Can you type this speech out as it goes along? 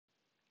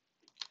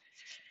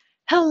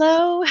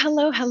Hello,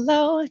 hello,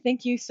 hello.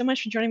 Thank you so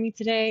much for joining me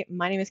today.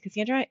 My name is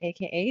Cassandra,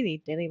 aka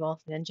the Daily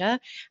Wealth Ninja.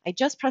 I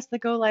just pressed the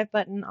go live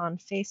button on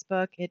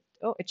Facebook. It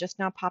just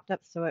now popped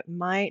up, so it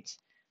might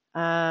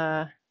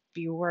uh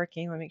be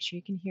working. Let me make sure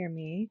you can hear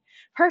me.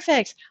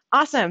 Perfect.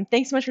 Awesome.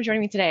 Thanks so much for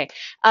joining me today.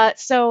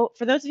 So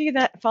for those of you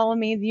that follow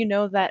me, you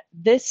know that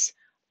this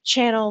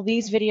channel,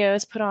 these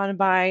videos put on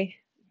by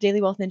Daily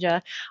Wealth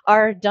Ninja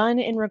are done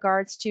in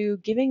regards to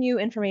giving you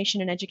information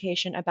and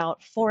education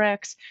about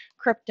forex,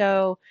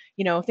 crypto,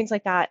 things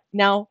like that.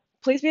 Now,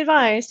 please be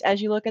advised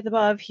as you look at the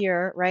above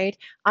here, right?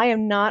 I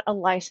am not a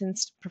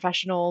licensed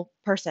professional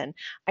person.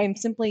 I am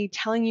simply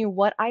telling you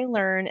what I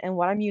learn and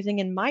what I'm using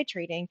in my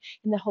trading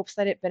in the hopes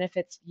that it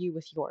benefits you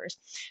with yours.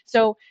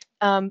 So,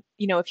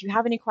 if you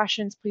have any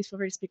questions, please feel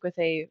free to speak with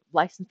a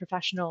licensed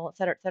professional, et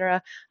cetera, et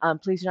cetera.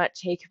 Please do not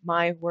take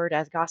my word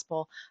as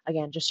gospel.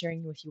 Again, just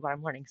sharing with you what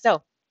I'm learning.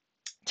 So,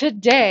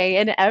 today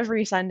and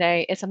every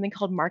Sunday is something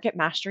called Market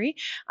Mastery.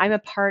 I'm a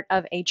part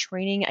of a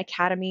training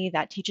academy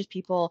that teaches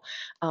people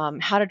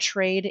how to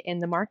trade in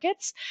the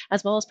markets,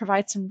 as well as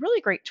provide some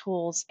really great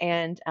tools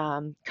and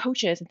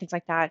coaches and things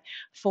like that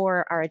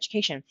for our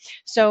education.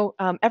 So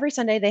every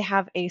Sunday they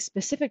have a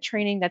specific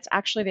training that's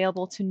actually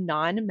available to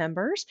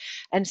non-members.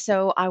 And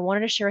so I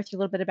wanted to share with you a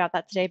little bit about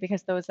that today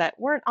because those that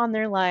weren't on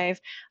there live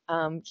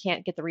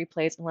can't get the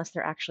replays unless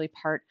they're actually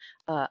part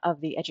of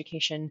the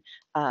education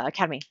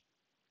academy.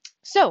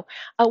 So,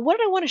 what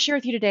I want to share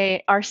with you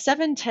today are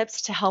 7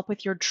 tips to help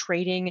with your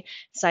trading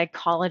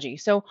psychology.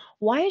 So,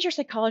 why is your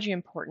psychology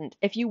important?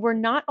 If you were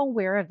not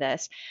aware of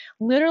this,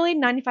 literally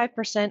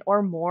 95%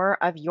 or more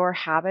of your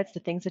habits, the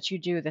things that you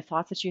do, the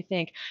thoughts that you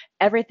think,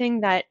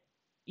 everything that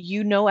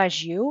you know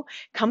as you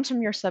comes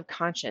from your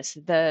subconscious,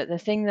 the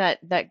thing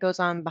that goes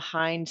on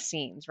behind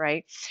scenes,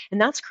 right? And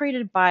that's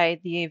created by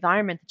the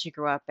environment that you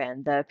grew up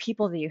in, the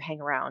people that you hang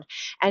around.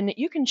 And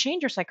you can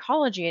change your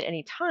psychology at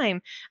any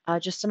time,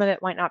 just some of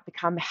it might not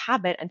become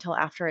habit until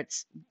after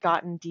it's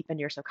gotten deep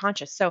into your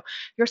subconscious. So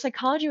your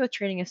psychology with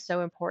trading is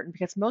so important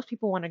because most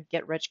people want to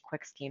get rich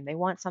quick scheme. They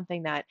want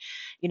something that,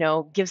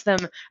 gives them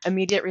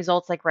immediate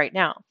results like right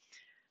now.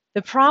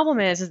 The problem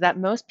is that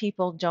most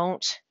people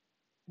don't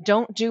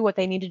do what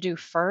they need to do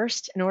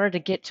first in order to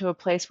get to a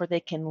place where they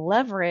can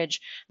leverage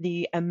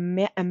the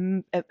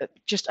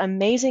just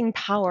amazing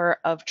power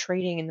of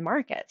trading in the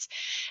markets.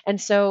 And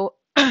so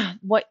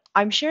what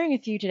I'm sharing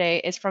with you today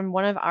is from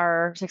one of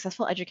our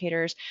successful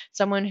educators,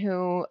 someone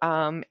who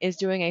is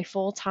doing a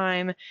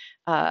full-time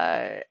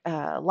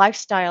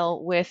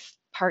lifestyle with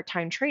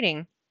part-time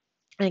trading.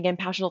 And again,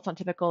 past results not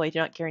typical. They do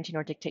not guarantee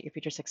nor dictate your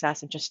future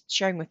success, and just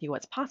sharing with you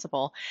what's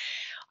possible.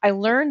 I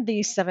learned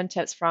these 7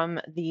 tips from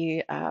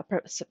the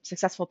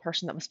successful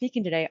person that was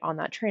speaking today on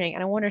that training,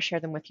 and I want to share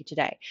them with you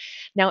today.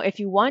 Now,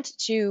 if you want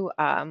to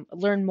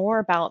learn more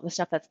about the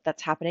stuff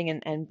that's happening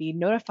and be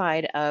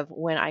notified of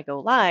when I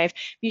go live,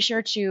 be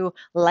sure to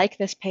like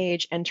this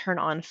page and turn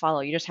on follow.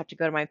 You just have to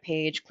go to my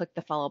page, click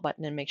the follow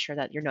button, and make sure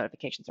that your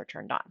notifications are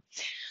turned on.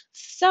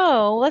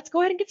 So let's go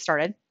ahead and get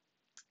started.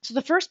 So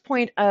the first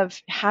point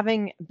of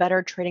having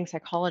better trading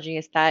psychology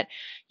is that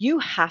you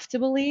have to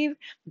believe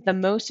the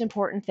most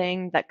important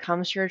thing that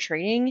comes to your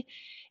trading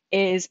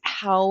is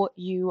how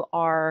you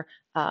are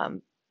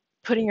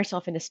putting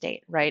yourself into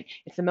state, right?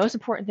 It's the most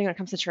important thing when it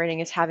comes to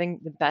trading is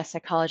having the best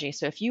psychology.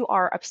 So if you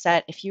are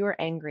upset, if you are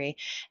angry,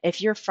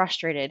 if you're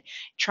frustrated,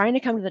 trying to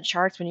come to the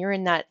charts when you're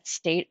in that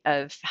state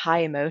of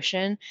high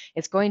emotion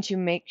is going to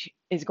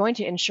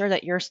ensure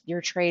that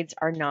your trades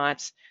are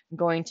not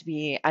going to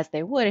be as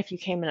they would if you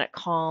came in at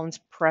calmed,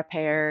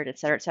 prepared, et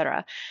cetera, et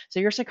cetera. So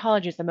your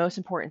psychology is the most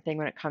important thing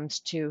when it comes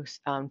to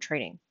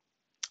trading.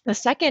 The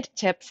second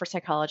tip for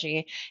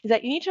psychology is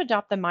that you need to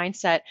adopt the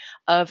mindset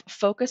of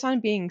focus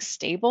on being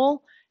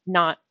stable,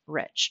 not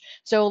rich.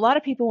 So a lot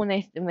of people when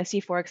they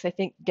see forex, they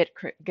think get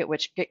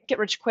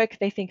rich quick.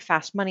 They think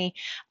fast money.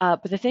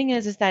 But the thing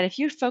is that if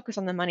you focus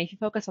on the money, if you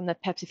focus on the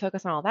pips, you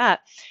focus on all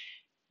that,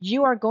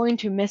 you are going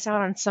to miss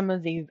out on some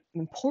of the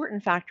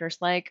important factors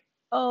like,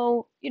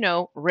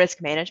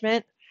 risk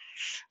management,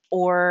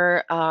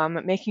 or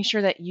making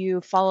sure that you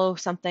follow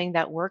something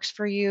that works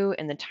for you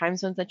in the time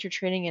zones that you're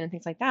trading in and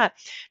things like that.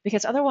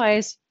 Because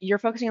otherwise, you're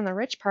focusing on the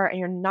rich part and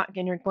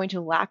you're going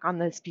to lack on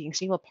this being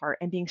stable part.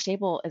 And being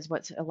stable is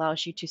what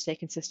allows you to stay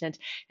consistent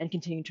and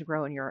continue to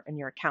grow in your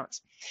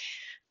accounts.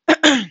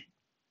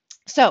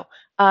 So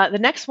the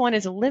next one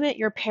is limit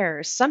your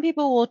pairs. Some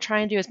people will try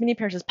and do as many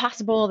pairs as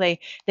possible. They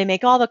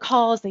make all the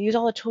calls, they use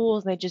all the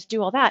tools, and they just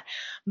do all that.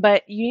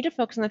 But you need to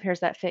focus on the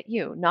pairs that fit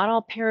you. Not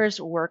all pairs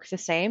work the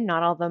same.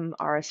 Not all of them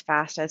are as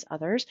fast as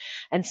others,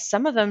 and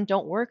some of them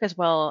don't work as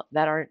well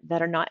that are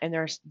not in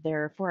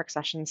their forex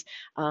sessions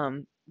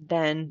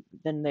than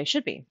they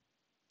should be.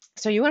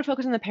 So you want to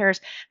focus on the pairs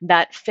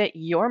that fit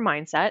your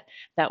mindset,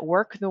 that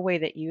work the way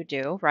that you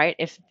do, right?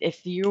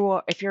 If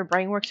your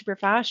brain works super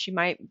fast, you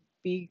might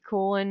be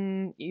cool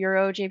in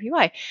Euro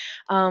JPY,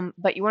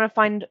 but you want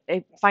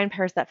to find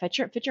pairs that fit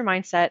your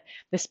mindset,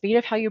 the speed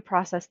of how you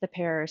process the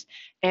pairs,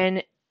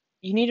 and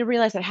you need to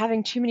realize that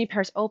having too many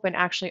pairs open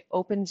actually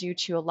opens you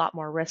to a lot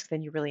more risk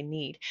than you really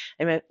need.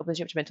 It opens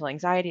you up to mental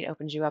anxiety. It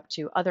opens you up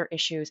to other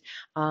issues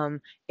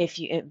if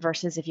you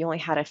versus if you only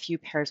had a few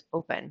pairs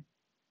open.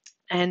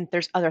 And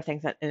there's other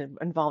things that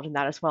involved in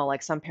that as well.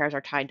 Like some pairs are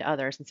tied to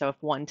others, and so if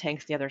one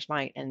tanks, the others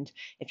might. And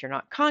if you're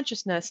not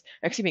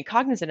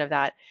cognizant of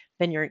that,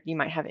 then you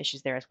might have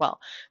issues there as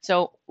well.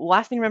 So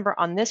last thing to remember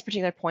on this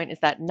particular point is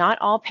that not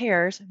all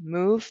pairs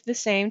move the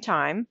same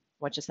time,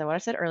 which is what I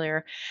said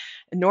earlier,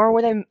 nor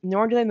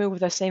do they move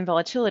with the same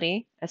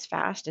volatility as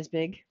fast, as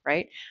big,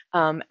 right?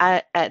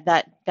 At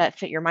that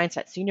fit your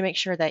mindset. So you need to make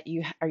sure that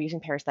you are using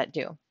pairs that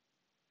do.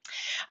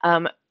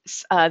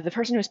 The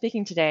person who was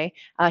speaking today,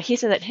 he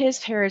said that his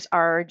pairs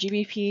are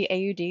GBP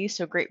AUD,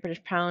 so Great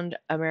British Pound,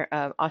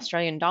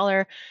 Australian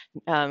Dollar,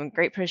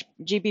 Great British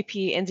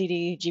GBP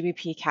NZD,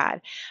 GBP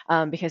CAD,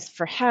 because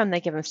for him they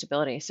give him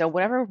stability. So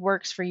whatever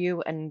works for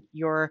you and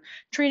your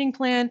trading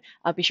plan,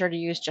 be sure to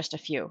use just a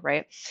few,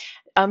 right?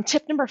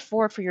 Tip number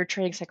 4 for your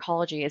trading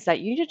psychology is that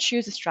you need to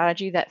choose a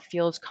strategy that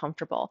feels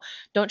comfortable.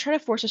 Don't try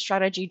to force a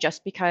strategy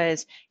just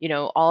because,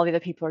 all the other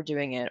people are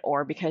doing it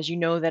or because you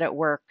know that it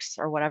works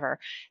or whatever.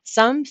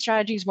 Some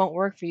strategies won't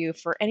work for you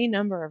for any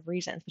number of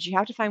reasons, but you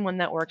have to find one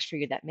that works for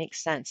you, that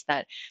makes sense,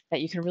 that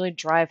you can really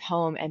drive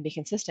home and be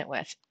consistent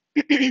with.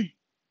 The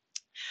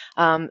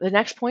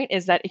next point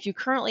is that if you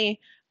currently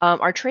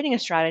are trading a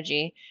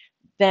strategy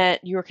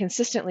that you're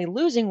consistently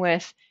losing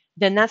with,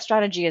 then that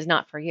strategy is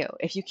not for you.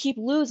 If you keep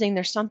losing,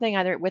 there's something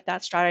either with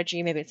that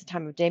strategy, maybe it's the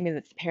time of day, maybe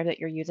it's the pair that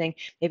you're using,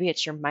 maybe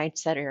it's your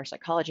mindset or your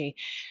psychology.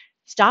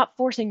 Stop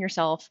forcing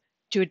yourself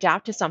to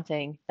adapt to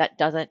something that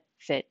doesn't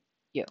fit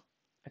you.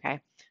 Okay.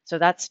 So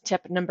that's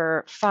tip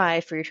number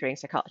 5 for your trading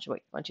psychology.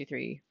 Wait, 1, 2,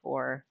 3,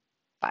 4,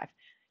 5.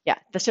 Yeah,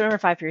 that's tip number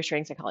 5 for your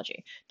trading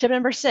psychology. Tip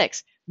number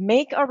 6,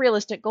 make a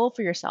realistic goal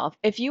for yourself.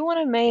 If you want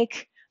to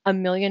make $1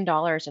 million in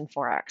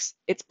forex,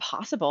 it's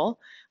possible,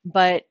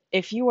 but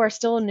if you are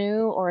still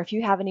new or if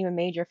you haven't even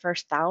made your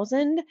first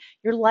 1,000,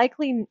 you're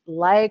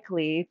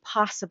likely,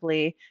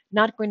 possibly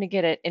not going to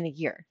get it in a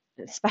year,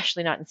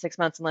 especially not in 6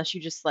 months, unless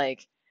you just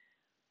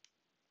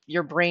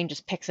your brain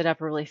just picks it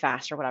up really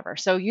fast or whatever.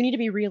 So you need to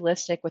be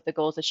realistic with the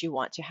goals that you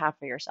want to have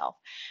for yourself.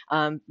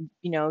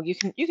 You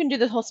can do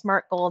the whole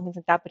SMART goal and things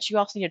like that, but you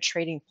also need a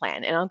trading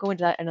plan, and I'll go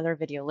into that in another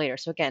video later.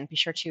 So again, be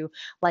sure to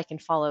like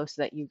and follow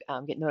so that you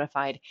get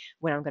notified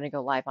when I'm going to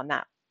go live on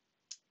that.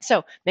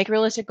 So make a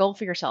realistic goal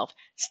for yourself.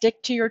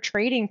 Stick to your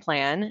trading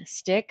plan.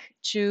 Stick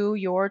to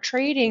your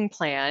trading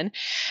plan,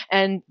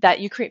 and that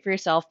you create for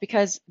yourself,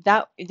 because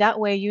that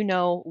way you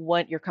know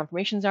what your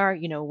confirmations are.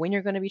 You know when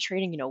you're going to be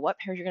trading. You know what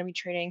pairs you're going to be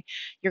trading.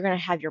 You're going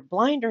to have your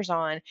blinders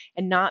on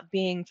and not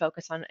being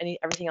focused on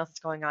everything else that's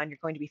going on. You're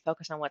going to be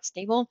focused on what's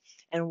stable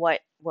and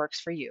what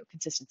works for you.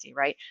 Consistency,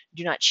 right?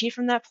 Do not cheat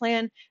from that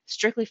plan.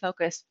 Strictly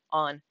focus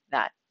on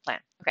that plan.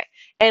 Okay.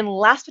 And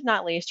last but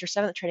not least, your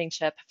 7th trading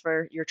tip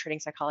for your trading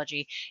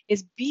psychology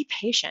is be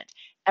patient.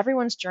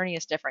 Everyone's journey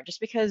is different. Just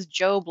because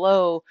Joe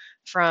Blow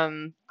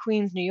from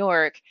Queens, New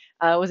York,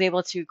 was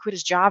able to quit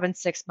his job in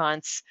 6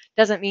 months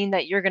doesn't mean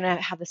that you're going to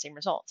have the same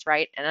results,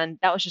 right? And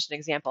that was just an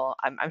example.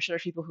 I'm sure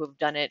there's people who have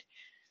done it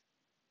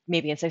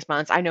maybe in 6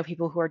 months. I know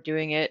people who are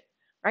doing it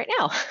right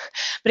now.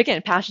 But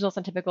again, past results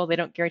are typical. They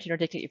don't guarantee or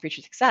dictate your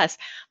future success,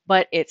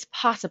 but it's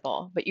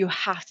possible. But you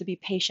have to be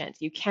patient.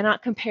 You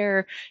cannot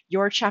compare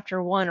your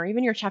chapter 1 or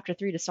even your chapter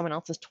 3 to someone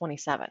else's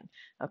 27.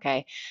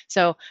 Okay.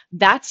 So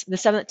that's the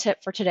 7th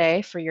tip for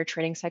today for your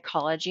trading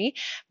psychology.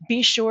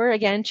 Be sure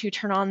again to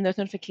turn on those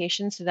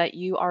notifications so that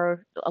you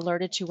are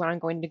alerted to when I'm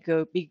going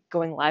to be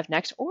going live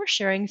next, or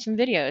sharing some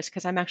videos,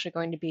 because I'm actually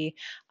going to be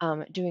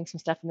doing some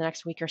stuff in the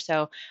next week or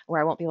so where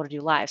I won't be able to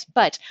do lives.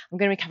 But I'm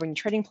going to be covering the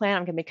trading plan.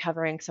 I'm going to be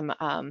covering some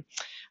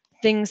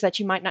things that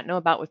you might not know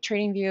about with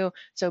TradingView.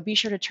 So be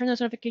sure to turn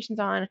those notifications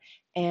on,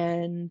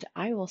 and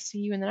I will see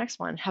you in the next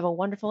one. Have a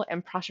wonderful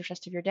and prosperous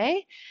rest of your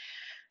day.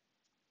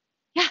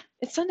 Yeah,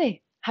 it's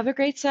Sunday. Have a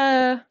great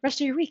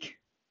rest of your week.